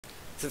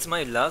Since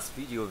my last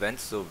video went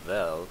so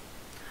well,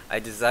 I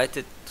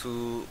decided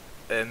to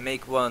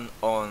make one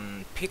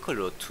on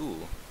Piccolo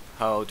too.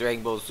 How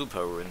Dragon Ball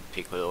Super ruined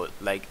Piccolo.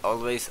 Like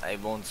always, I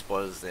won't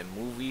spoil the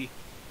movie.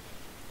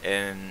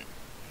 And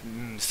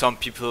some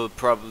people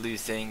probably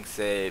think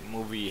the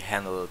movie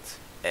handled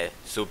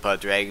Super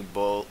Dragon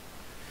Ball,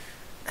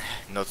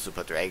 not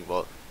Super Dragon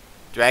Ball,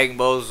 Dragon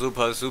Ball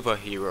Super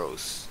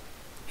Superheroes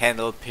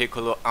handled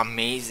Piccolo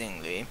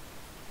amazingly,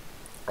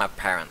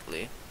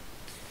 apparently.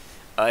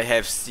 I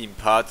have seen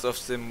parts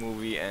of the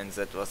movie and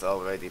that was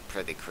already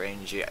pretty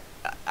cringy.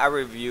 A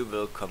review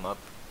will come up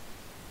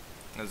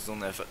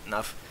soon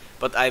enough,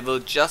 but I will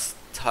just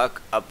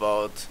talk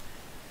about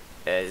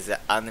the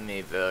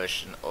anime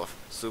version of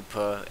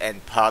Super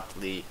and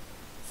partly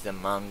the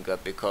manga,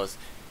 because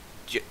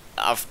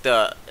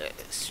after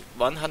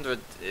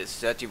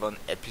 131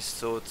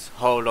 episodes,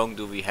 how long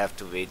do we have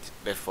to wait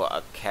before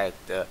a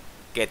character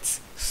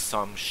gets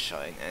some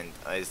shine? And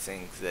I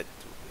think that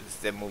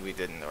the movie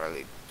didn't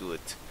really do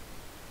it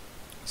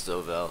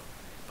so well.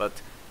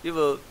 But we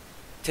will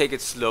take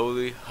it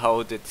slowly.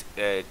 How did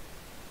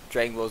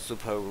Dragon Ball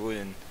Super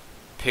ruin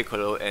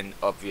Piccolo? And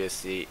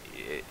obviously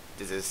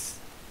this is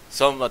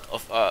somewhat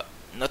of a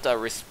not a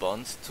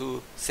response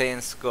to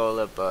Saiyan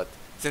Scholar, but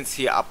since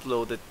he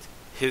uploaded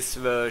his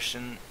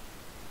version,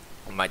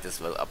 I might as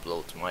well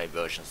upload my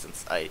version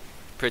since I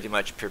pretty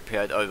much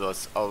prepared. I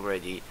was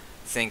already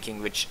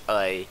thinking which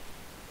I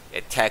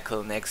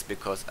tackle next,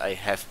 because I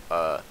have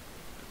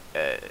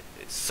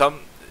some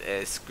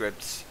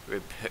scripts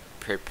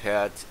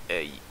prepared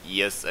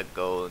years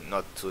ago,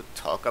 not to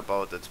talk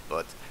about it,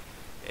 but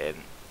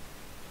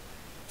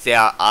they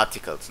are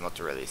articles, not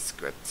really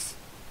scripts.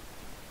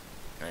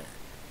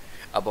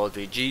 About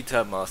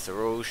Vegeta, Master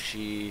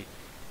Roshi,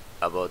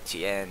 about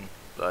Tien,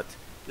 but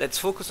let's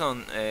focus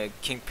on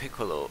King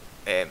Piccolo,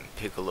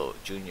 Piccolo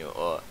Jr.,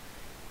 or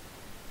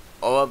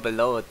our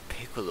beloved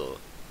Piccolo.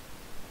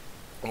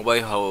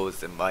 Why how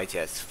the mighty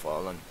has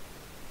fallen.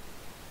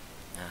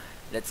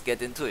 Let's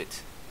get into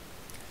it.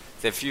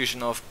 The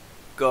fusion of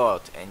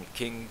God and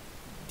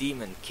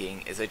Demon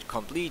King is a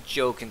complete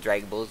joke in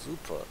Dragon Ball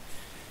Super.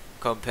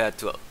 Compared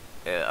to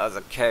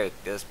other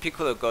characters,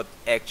 Piccolo got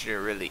actually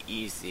really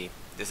easy.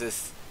 This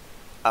is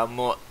a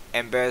more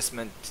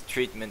embarrassment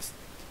treatment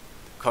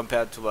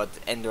compared to what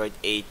Android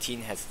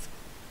 18 has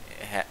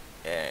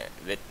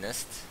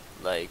witnessed.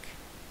 Like,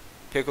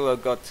 Piccolo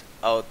got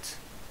out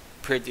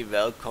pretty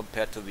well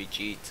compared to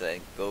Vegeta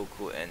and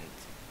Goku and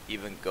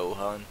even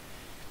Gohan,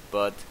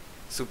 but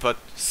Super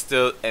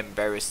still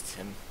embarrassed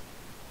him.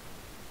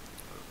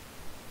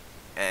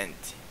 And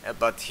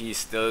but he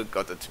still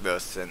got it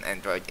worse than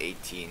Android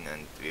 18,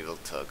 and we will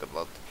talk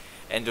about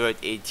Android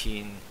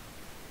 18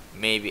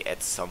 maybe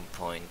at some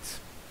point.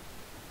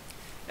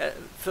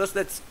 First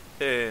let's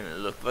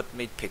look what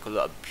made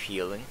Piccolo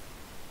appealing.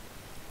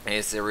 He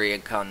is a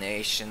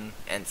reincarnation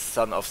and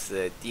son of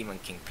the Demon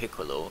King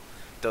Piccolo,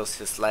 thus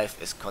his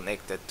life is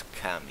connected to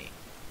Kami.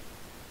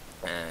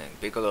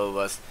 Piccolo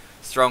was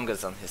stronger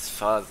than his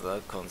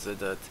father,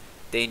 considered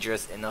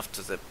dangerous enough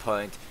to the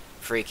point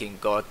freaking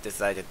God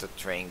decided to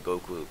train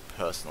Goku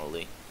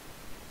personally.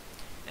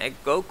 And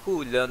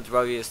Goku learned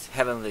various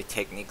heavenly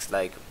techniques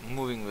like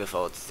moving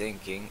without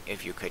thinking,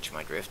 if you catch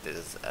my drift. This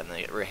is a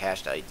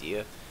rehashed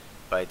idea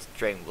by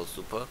Dragon Ball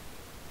Super.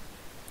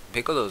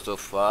 Piccolo so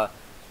far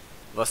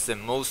was the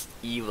most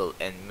evil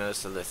and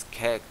merciless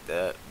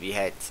character we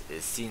had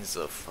seen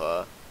so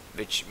far,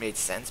 which made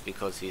sense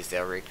because he is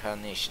the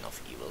reincarnation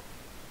of evil.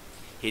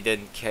 He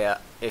didn't care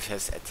if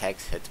his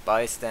attacks hit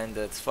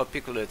bystanders. For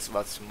Piccolo it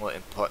was more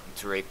important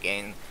to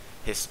regain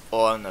his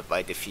honor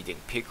by defeating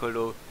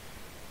Piccolo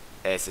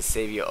as the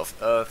savior of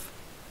Earth,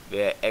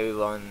 where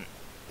everyone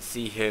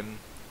see him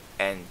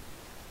and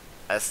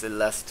as the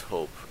last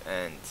hope,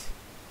 and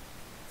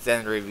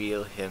then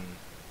reveal him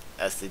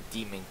as the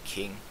Demon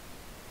King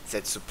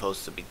that's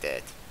supposed to be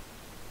dead.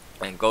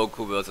 And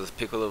Goku vs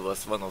Piccolo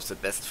was one of the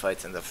best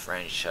fights in the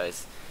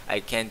franchise. I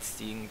can't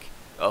think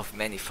of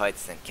many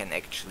fights that can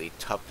actually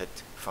top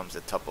it from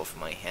the top of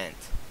my hand.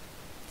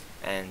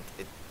 And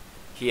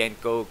he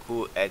and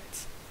Goku at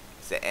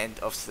the end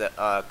of the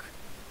arc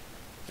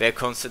were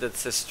considered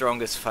the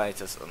strongest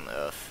fighters on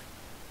Earth.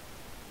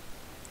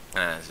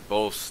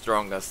 Both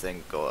stronger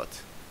than God.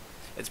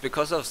 It's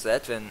because of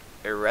that when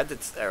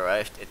Raditz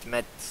arrived, it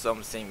meant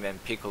something when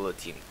Piccolo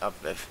teamed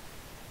up with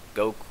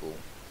Goku.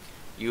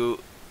 You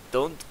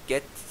don't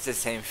get the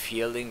same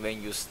feeling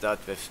when you start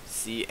with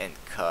Z and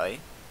Kai.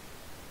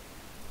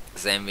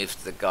 Same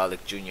with the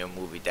Garlic Jr.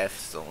 movie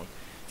Death Zone.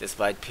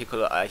 Despite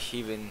Piccolo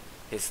achieving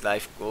his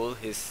life goal,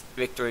 his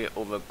victory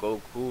over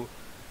Goku,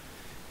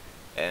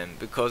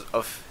 because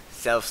of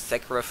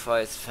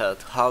self-sacrifice,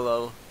 felt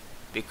hollow,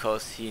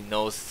 because he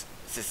knows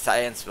the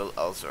Saiyans will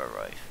also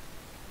arrive.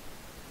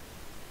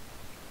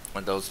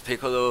 And those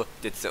Piccolo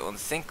did the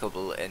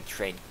unthinkable and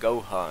trained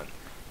Gohan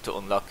to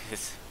unlock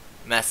his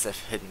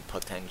massive hidden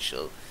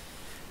potential.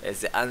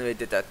 The anime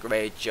did a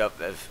great job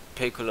with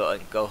Piccolo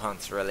and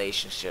Gohan's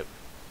relationship.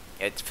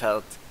 It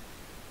felt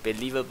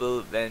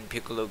believable when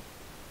Piccolo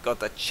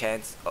got a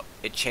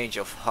change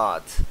of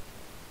heart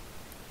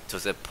to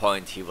the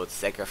point he would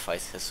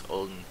sacrifice his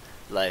own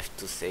life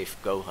to save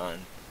Gohan.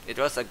 It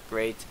was a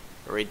great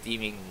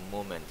redeeming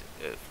moment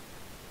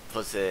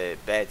for the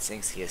bad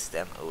things he has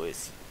done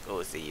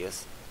over the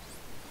years.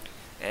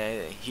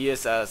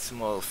 Here's a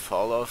small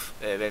fall off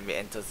when we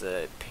enter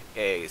the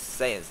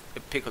Saiyan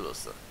Piccolo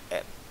it's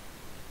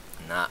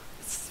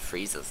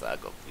Frieza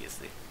saga,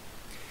 obviously.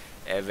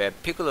 Where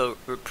Piccolo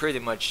pretty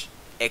much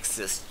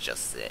exists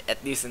just there,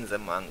 at least in the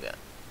manga.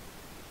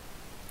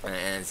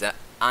 And the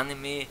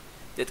anime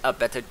did a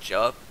better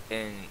job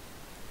in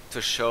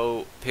to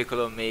show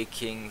Piccolo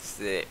making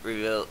the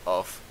reveal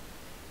of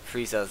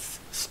Frieza's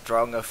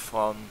stronger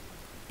form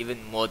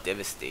even more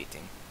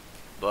devastating.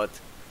 But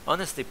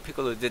honestly,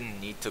 Piccolo didn't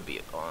need to be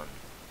on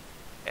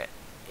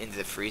in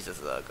the Frieza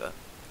saga.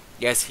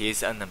 Yes, he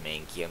is an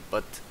Namekian,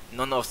 but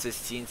none of the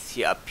scenes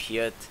he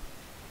appeared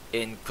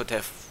in could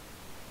have.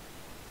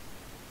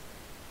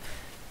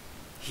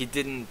 He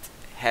didn't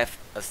have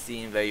a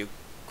scene where you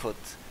could.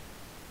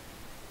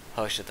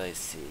 How should I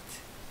say it?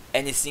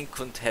 Anything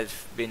could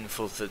have been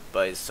fulfilled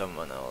by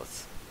someone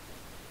else.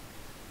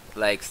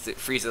 Like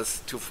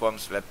Frieza's two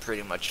forms were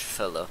pretty much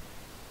filler.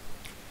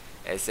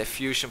 As a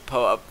fusion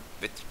power up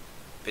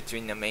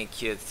between the main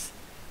kids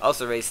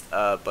also raised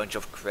a bunch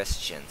of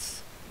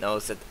questions. Now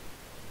that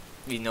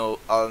we know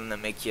all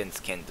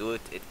Namekians can do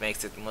it, it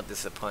makes it more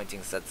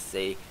disappointing that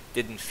they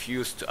didn't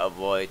fuse to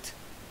avoid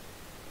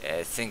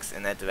things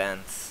in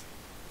advance.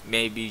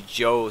 Maybe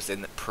Joe,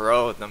 the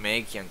pro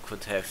Namekian,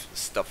 could have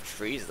stopped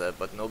Frieza,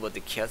 but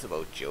nobody cares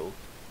about Joe.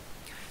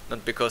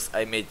 Not because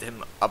I made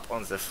him up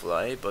on the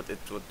fly, but it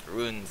would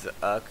ruin the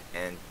arc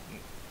and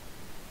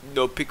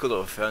no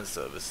Piccolo fan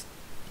service.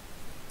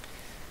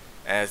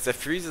 The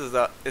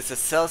Frieza is a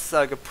Cell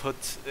Saga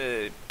put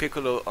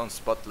Piccolo on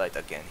spotlight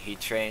again. He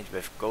trained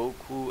with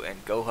Goku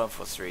and Gohan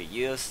for 3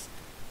 years.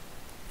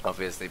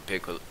 Obviously,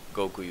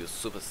 Goku used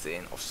Super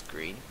Saiyan off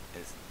screen,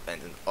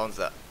 and in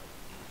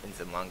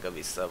the manga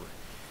we saw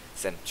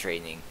them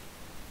training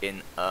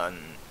in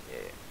an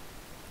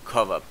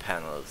cover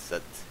panel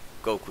that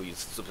Goku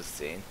used Super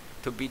Saiyan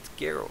to beat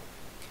Gero,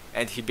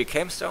 and he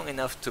became strong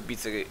enough to beat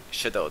the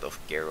shit out of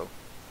Gero.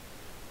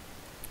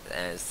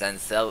 And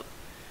Cell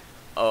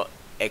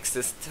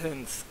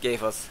existence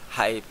gave us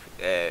hype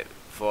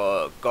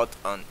for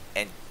God-On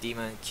and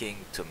Demon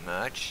King to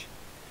merge,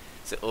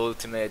 the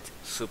ultimate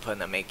Super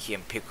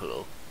Namekian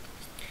Piccolo.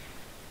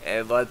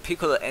 While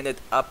Piccolo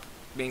ended up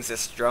being the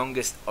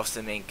strongest of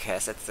the main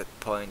cast at that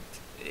point,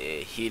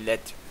 he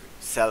let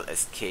Cell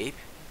escape,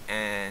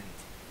 and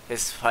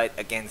his fight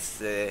against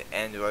the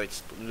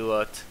androids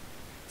lured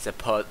the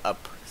powered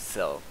up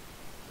Cell.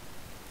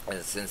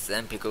 And since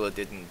then, Piccolo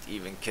didn't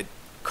even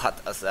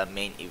cut as a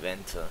main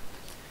eventer.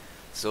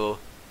 So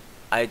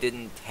I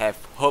didn't have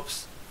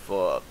hopes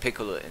for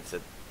Piccolo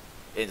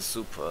in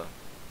Super.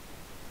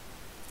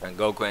 And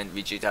Goku and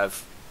Vegeta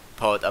have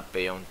powered up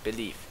beyond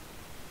belief.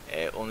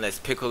 Unless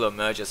Piccolo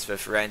merges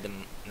with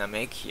random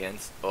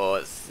Namekians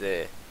or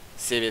the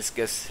series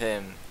gives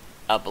him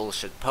a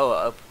bullshit power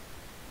up,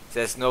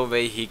 there's no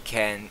way he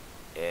can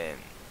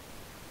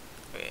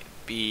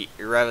be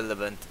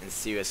relevant in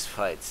serious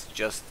fights,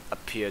 just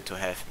appear to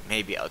have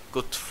maybe a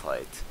good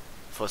fight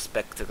for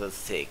spectacle's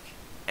sake.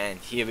 And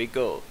here we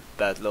go,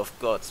 Battle of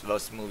Gods,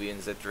 worst movie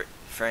in the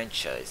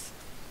franchise.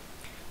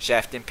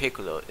 Shafting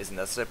Piccolo isn't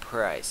a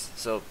surprise,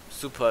 so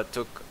Super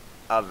took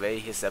away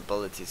his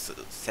ability to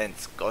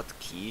sense God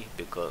Ki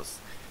because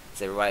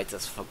the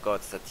writers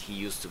forgot that he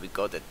used to be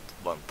God at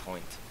one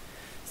point.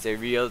 The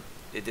real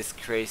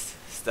disgrace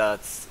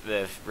starts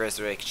with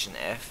Resurrection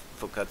F,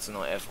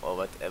 Fukatsuno F or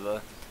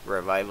whatever,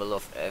 Revival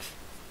of F,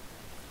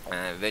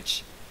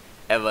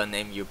 whichever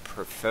name you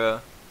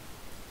prefer.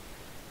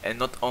 And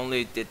not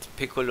only did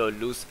Piccolo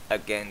lose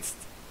against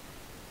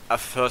a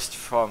first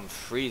form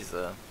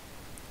Frieza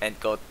and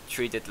got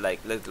treated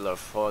like littler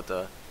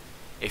fodder,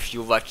 if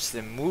you watch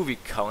the movie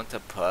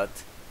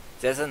counterpart,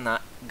 there's a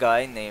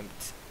guy named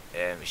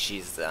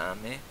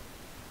Shizame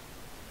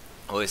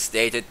who is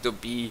stated to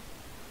be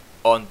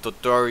on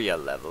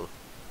Dodoria level.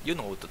 You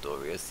know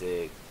Dodoria,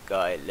 the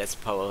guy less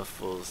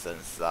powerful than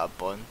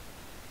Zabon.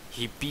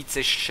 He beat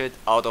the shit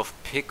out of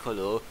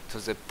Piccolo to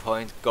the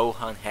point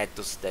Gohan had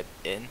to step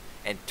in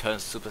and turn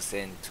Super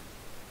Saiyan to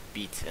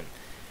beat him.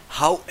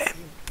 How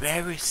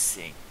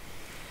embarrassing!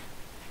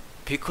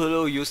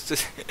 Piccolo used to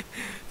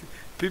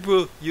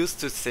people used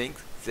to think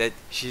that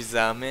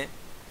Shizame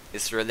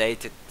is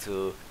related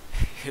to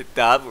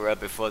Dabura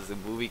before the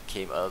movie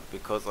came out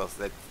because of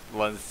that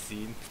one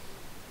scene,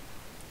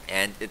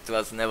 and it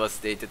was never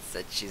stated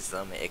that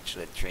Shizame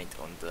actually trained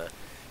on the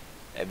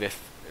with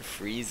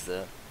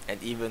Frieza,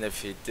 and even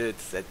if he did,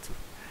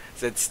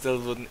 that still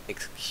wouldn't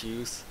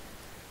excuse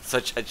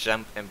such a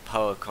jump in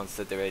power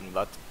considering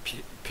what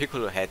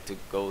Piccolo had to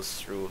go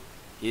through.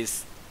 He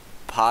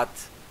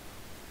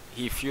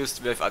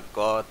fused with a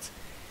god,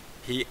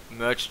 he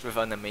merged with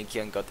an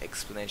Namekian, got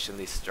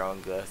exponentially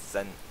stronger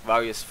than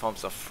various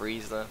forms of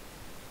Frieza.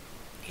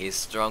 He is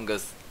strong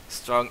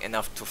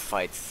enough to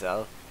fight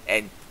Cell,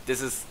 and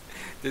this is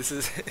This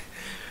is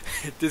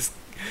this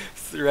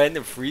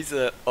random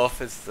Frieza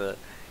officer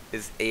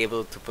is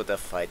able to put a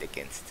fight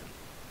against him.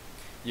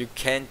 You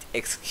can't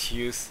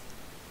excuse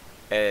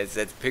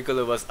that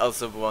Piccolo was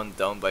also worn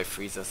down by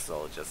Frieza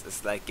soldiers.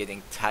 It's like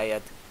getting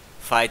tired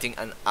fighting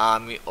an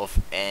army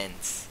of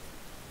ants.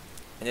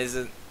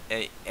 And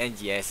and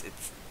yes,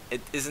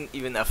 it isn't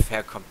even a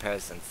fair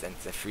comparison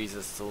since the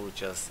Frieza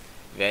soldiers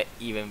were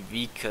even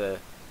weaker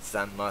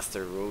than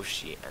Master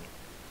Roshi,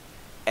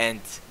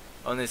 and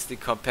honestly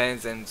comparing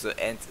them to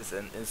ants is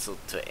an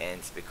insult to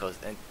ants, because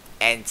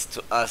ants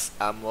to us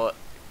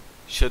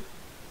should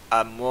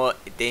are more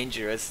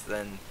dangerous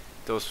than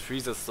those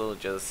Frieza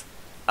soldiers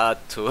are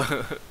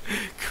to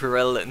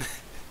Krillin.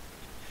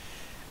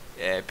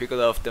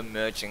 Piccolo after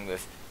merging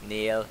with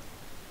Nail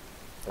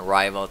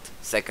rivaled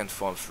second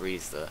form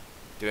Frieza.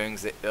 During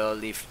the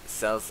early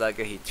Cell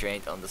Saga he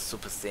trained on the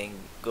Super Saiyan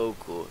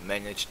Goku,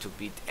 managed to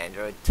beat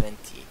Android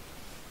 20.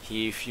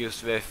 He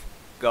fused with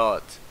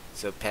God,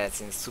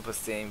 surpassing Super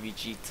Saiyan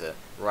Vegeta,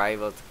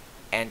 rivaled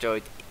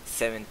Android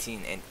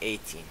 17 and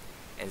 18,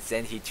 and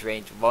then he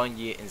trained 1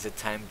 year in the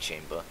time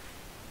chamber.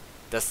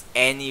 Does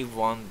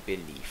anyone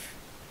believe?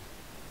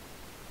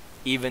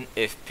 Even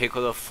if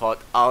Piccolo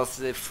fought all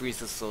the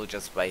Frieza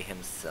soldiers by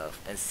himself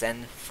and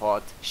then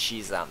fought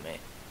Shizame,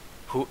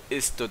 who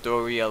is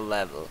Dodoria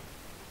level,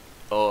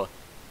 or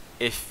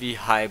if we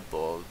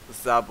highball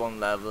Zabon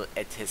level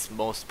at his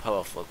most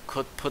powerful,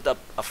 could put up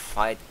a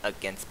fight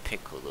against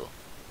Piccolo.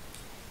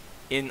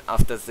 In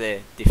after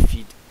the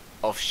defeat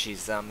of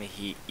Shizame,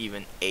 he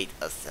even ate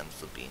a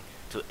Senzu bean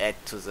to add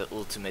to the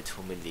ultimate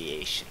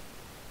humiliation.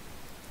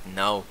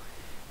 Now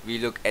we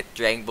look at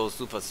Dragon Ball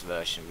Super's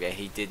version, where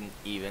he didn't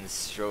even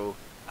throw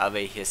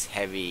away his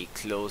heavy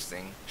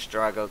clothing,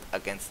 struggled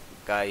against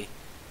a guy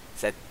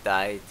that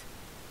died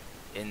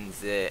in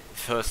the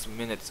first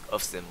minutes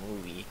of the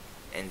movie,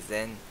 and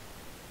then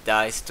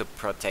dies to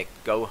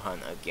protect Gohan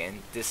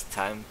again. This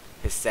time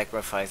his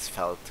sacrifice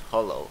felt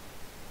hollow.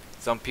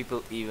 Some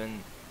people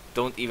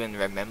don't even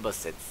remember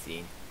that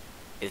scene.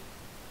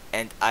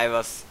 And I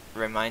was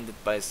reminded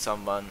by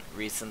someone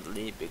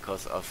recently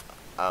because of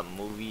a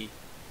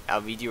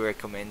video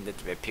recommended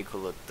where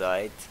Piccolo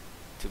died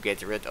to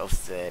get rid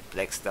of the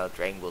Black Star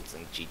Dragon Balls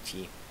in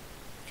GT.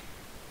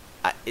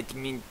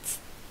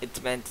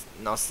 It meant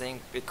nothing,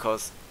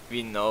 because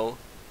we know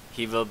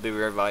he will be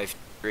revived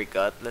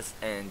regardless,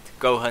 and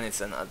Gohan is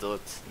an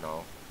adult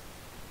now.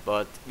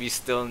 But we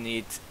still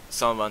need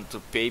someone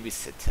to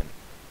babysit him.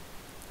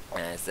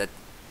 That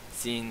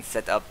scene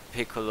set up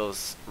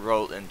Piccolo's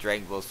role in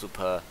Dragon Ball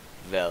Super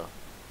well.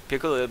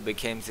 Piccolo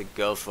became the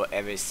girl for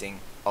everything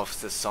of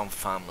the Son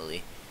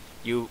family.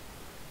 You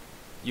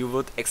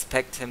would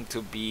expect him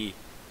to be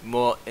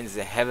more in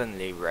the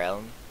heavenly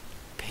realm,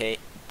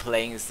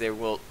 playing the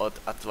role of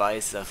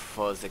advisor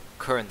for the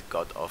current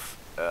god of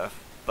Earth,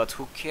 but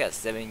who cares?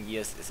 7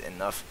 years is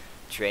enough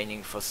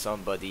training for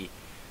somebody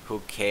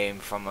who came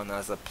from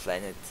another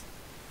planet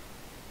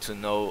to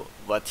know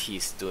what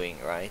he's doing,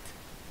 right?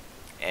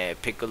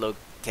 Piccolo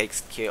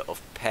takes care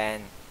of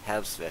Pan,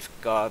 helps with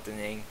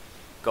gardening,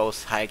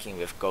 goes hiking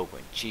with Goku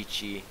and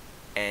Chi-Chi,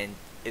 and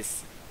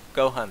is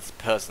Gohan's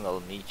personal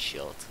meat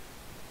shield.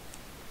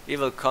 We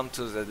will come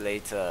to that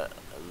later.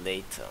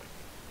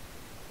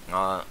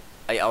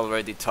 I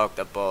already talked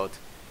about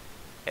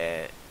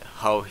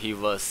how he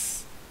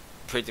was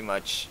pretty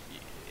much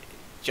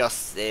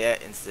just there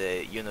in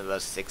the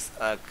Universe 6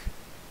 arc,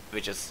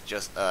 which is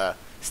just a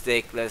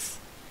stakeless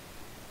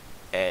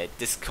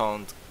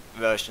discount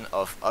version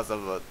of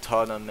Otherworld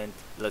Tournament,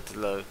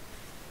 little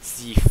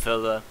C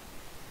filler.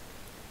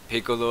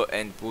 Piccolo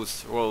and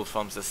Boo's role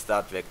from the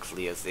start were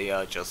clear. They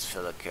are just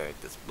filler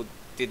characters. Boo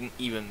didn't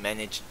even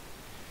manage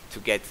to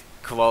get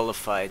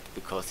qualified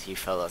because he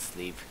fell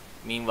asleep.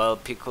 Meanwhile,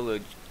 Piccolo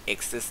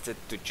existed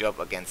to job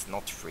against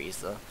not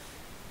Frieza.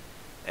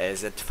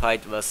 That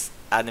fight was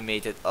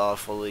animated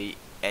awfully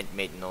and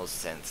made no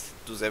sense.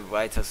 Do the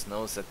writers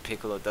know that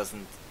Piccolo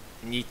doesn't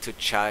need to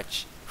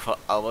charge for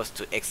hours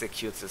to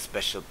execute the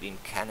special beam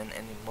cannon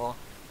anymore?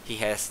 He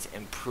has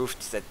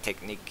improved that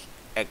technique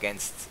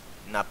against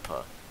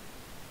Nappa.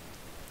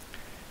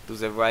 Do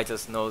the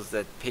writers know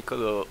that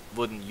Piccolo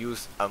wouldn't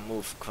use a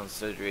move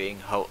considering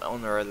how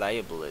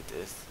unreliable it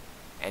is?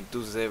 And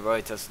do the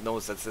writers know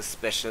that the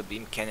special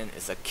beam cannon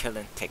is a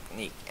killing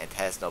technique and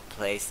has no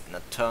place in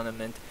a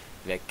tournament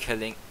where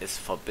killing is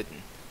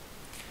forbidden?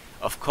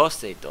 Of course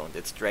they don't.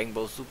 It's Dragon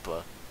Ball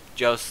Super.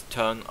 Just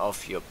turn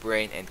off your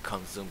brain and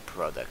consume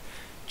product.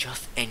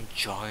 Just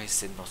enjoy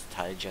the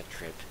nostalgia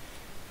trip.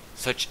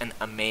 Such an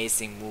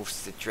amazing move,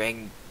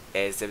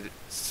 the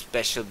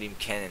special beam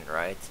cannon,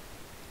 right?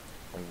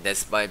 And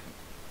despite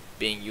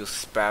being used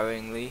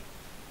sparingly,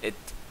 it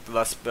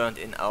was burned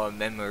in our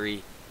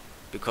memory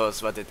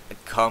because what it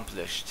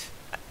accomplished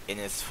in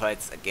its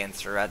fights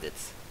against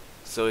Raditz.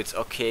 So it's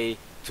okay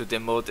to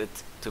demote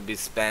it to be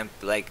spammed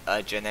like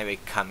a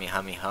generic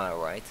Kamehameha,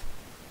 right?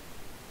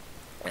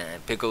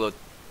 Piccolo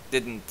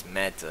didn't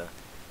matter.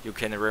 You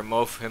can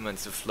remove him and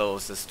the flow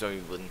of the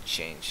story wouldn't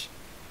change.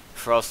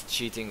 Frost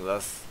cheating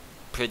was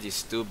pretty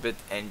stupid,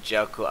 and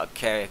Jaco, a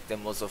character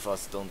most of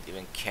us don't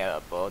even care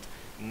about,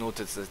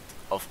 noticed it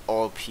of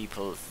all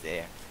people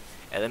there.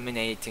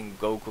 Eliminating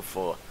Goku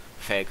for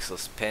fake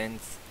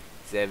suspense.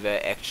 There were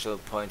actual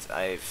points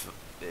I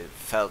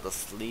fell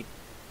asleep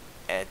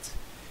at.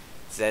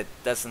 That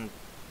doesn't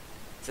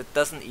that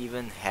doesn't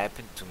even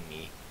happen to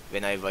me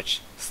when I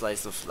watch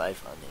slice of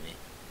life anime.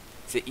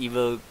 The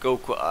evil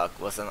Goku arc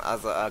was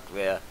another arc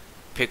where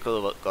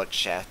Piccolo got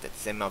shafted.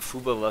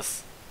 Semafuba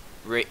was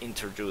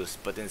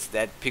reintroduced, but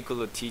instead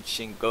Piccolo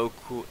teaching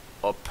Goku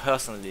or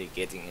personally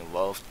getting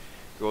involved,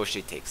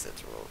 Roshi takes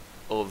that role.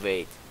 Oh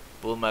wait,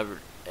 Bulma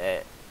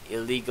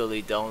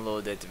illegally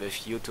downloaded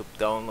with YouTube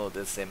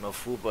downloaded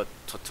Semafuba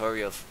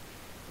tutorial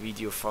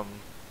video from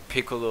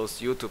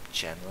Piccolo's YouTube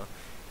channel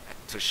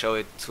to show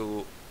it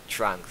to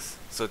Trunks.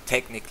 So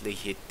technically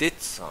he did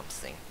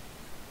something.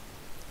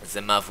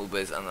 Semafuba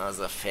is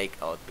another fake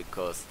out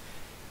because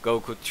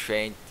Goku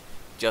trained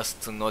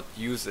just to not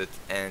use it,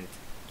 and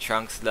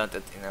Trunks learned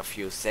it in a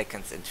few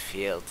seconds and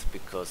failed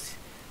because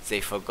they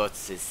forgot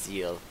the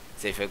seal.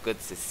 They forgot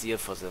the seal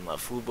for the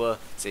Mafuba,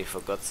 they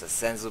forgot the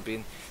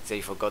Sensubin,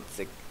 they forgot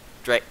the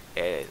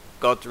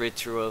God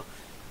ritual,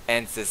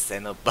 and the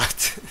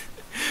Xenobot.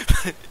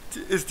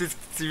 Is this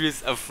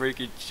series a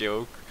freaking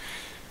joke?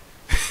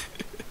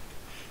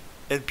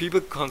 And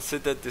people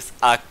consider this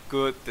arc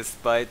good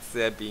despite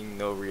there being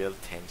no real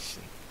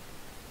tension.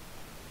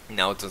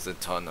 Now to the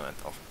Tournament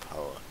of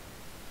Power.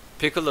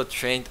 Piccolo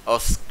trained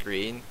off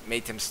screen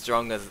made him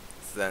stronger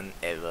than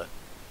ever,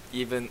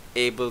 even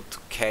able to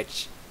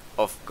catch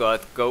off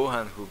guard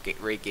Gohan, who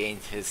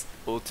regained his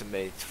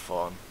ultimate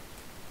form,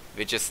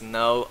 which is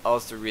now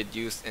also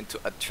reduced into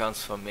a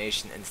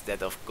transformation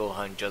instead of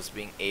Gohan just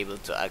being able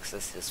to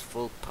access his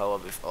full power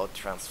without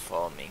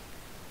transforming.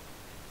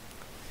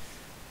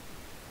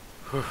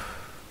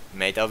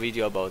 Made a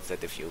video about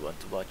that if you want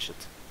to watch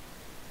it.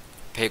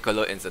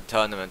 Piccolo in the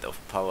Tournament of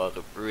Power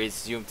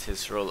resumed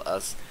his role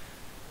as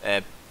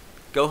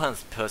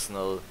Gohan's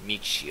personal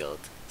meat shield,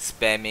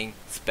 spamming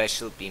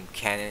Special Beam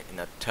Cannon in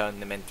a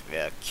tournament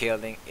where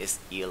killing is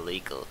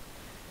illegal,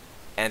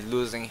 and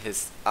losing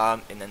his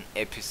arm in an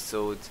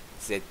episode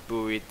that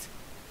buried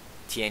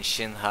Tien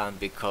Shinhan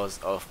because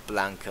of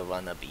Blanca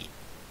wannabe.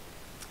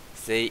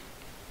 They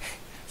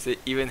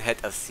even had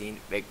a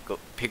scene where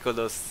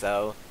Piccolo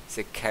saw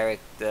the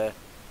character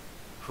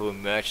who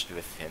merged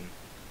with him.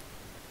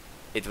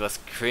 It was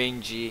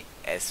cringy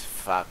as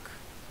fuck.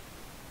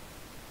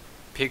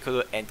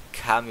 Piccolo and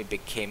Kami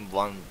became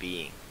one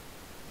being.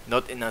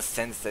 Not in a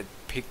sense that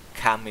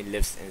Kami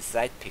lives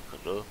inside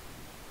Piccolo,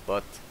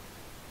 but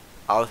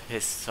all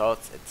his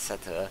thoughts,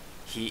 etc.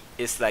 He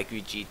is like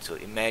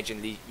Vegito.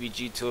 Imagine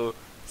Vegito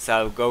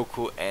saw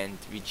Goku and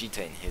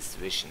Vegeta in his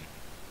vision.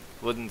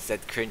 Wouldn't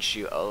that cringe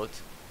you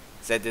out?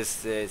 That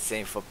is the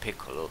same for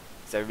Piccolo.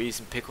 The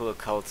reason Piccolo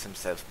calls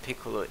himself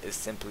Piccolo is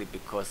simply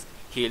because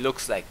he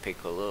looks like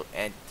Piccolo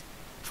and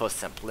for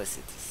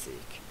simplicity's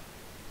sake.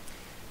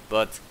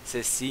 But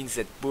the scenes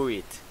that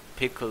buried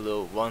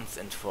Piccolo once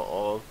and for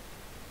all,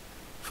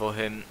 for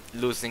him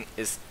losing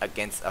is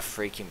against a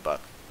freaking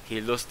bug.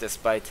 He lost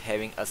despite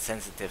having a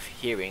sensitive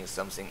hearing,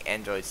 something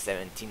Android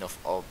 17 of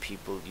all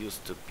people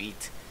used to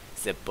beat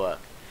the bug.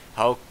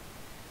 How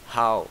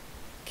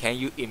can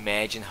you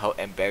imagine how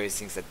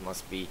embarrassing that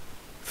must be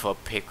for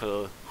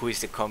Piccolo, who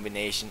is a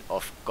combination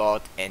of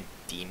God and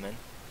demon?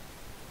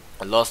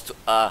 Lost to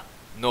a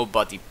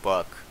nobody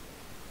bug.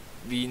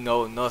 We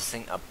know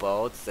nothing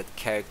about that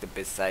character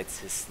besides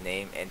his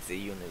name and the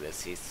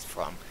universe he's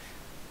from.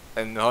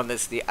 And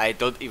honestly, I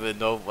don't even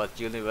know what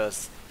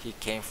universe he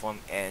came from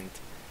and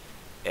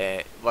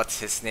what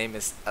his name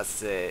is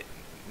as the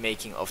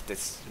making of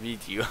this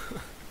video.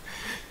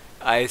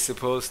 I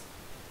suppose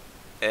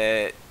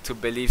to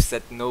believe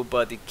that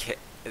nobody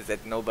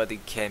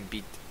can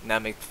beat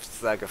Namek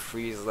Saga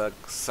Frieza,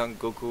 Son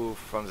Goku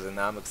from the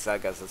Namek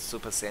Saga as a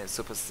Super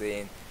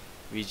Saiyan,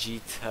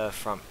 Vegeta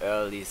from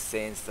early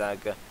Saiyan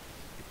Saga.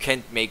 You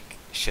can't make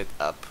shit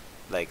up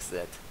like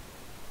that.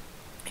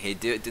 He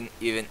didn't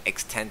even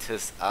extend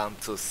his arm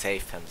to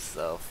save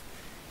himself.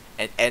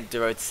 And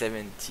Android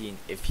 17,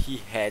 if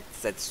he had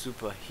that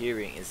super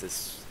hearing in the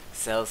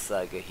Cell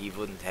Saga, he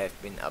wouldn't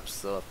have been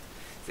absorbed.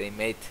 They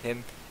made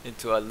him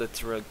into a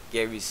literal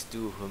Gary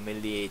Stu,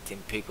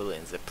 humiliating Piccolo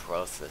in the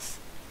process.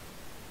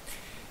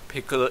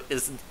 Piccolo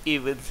isn't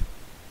even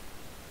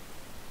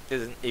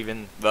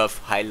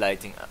worth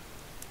highlighting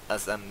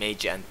as a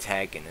major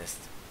antagonist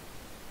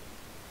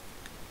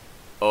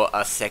or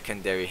a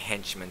secondary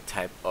henchman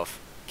type of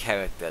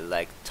character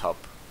like Top.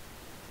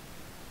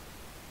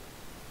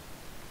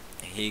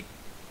 He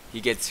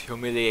gets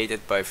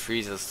humiliated by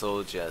Frieza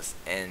soldiers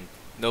and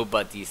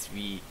nobodies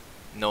we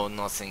know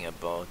nothing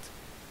about.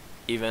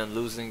 Even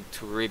losing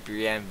to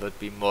Ribrian would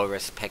be more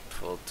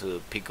respectful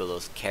to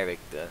Piccolo's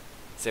character.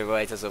 The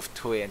writers of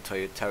Toei and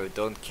Toyotaro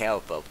don't care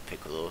about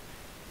Piccolo.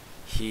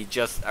 He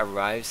just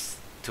arrives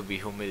to be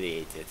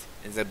humiliated.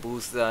 In the Buu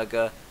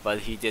Saga, while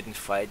he didn't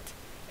fight,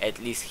 at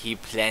least he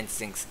planned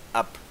things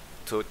up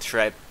to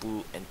trap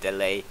Buu and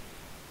delay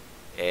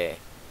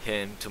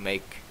him to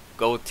make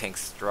Gotenks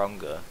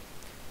stronger,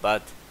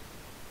 but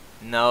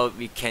now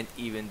we can't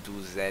even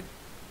do that.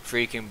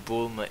 Freaking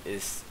Bulma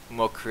is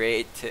more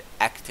creative,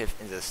 active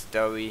in the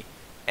story,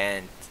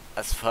 and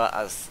as far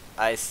as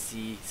I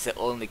see, the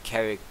only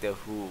character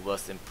who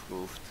was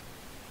improved.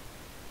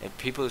 And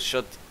people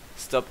should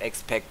stop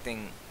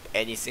expecting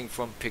anything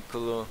from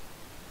Piccolo.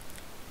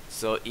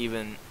 So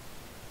even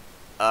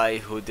I,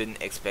 who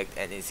didn't expect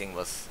anything,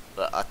 was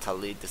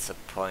utterly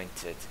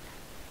disappointed.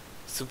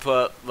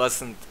 Super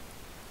wasn't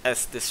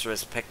as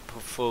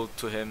disrespectful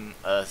to him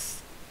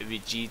as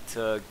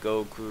Vegeta,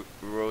 Goku,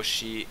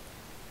 Roshi,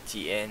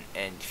 Tien,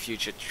 and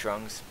future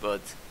Trunks,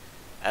 but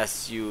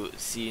as you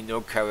see,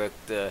 no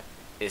character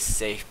is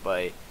saved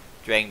by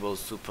Dragon Ball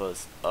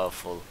Super's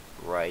awful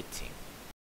writing.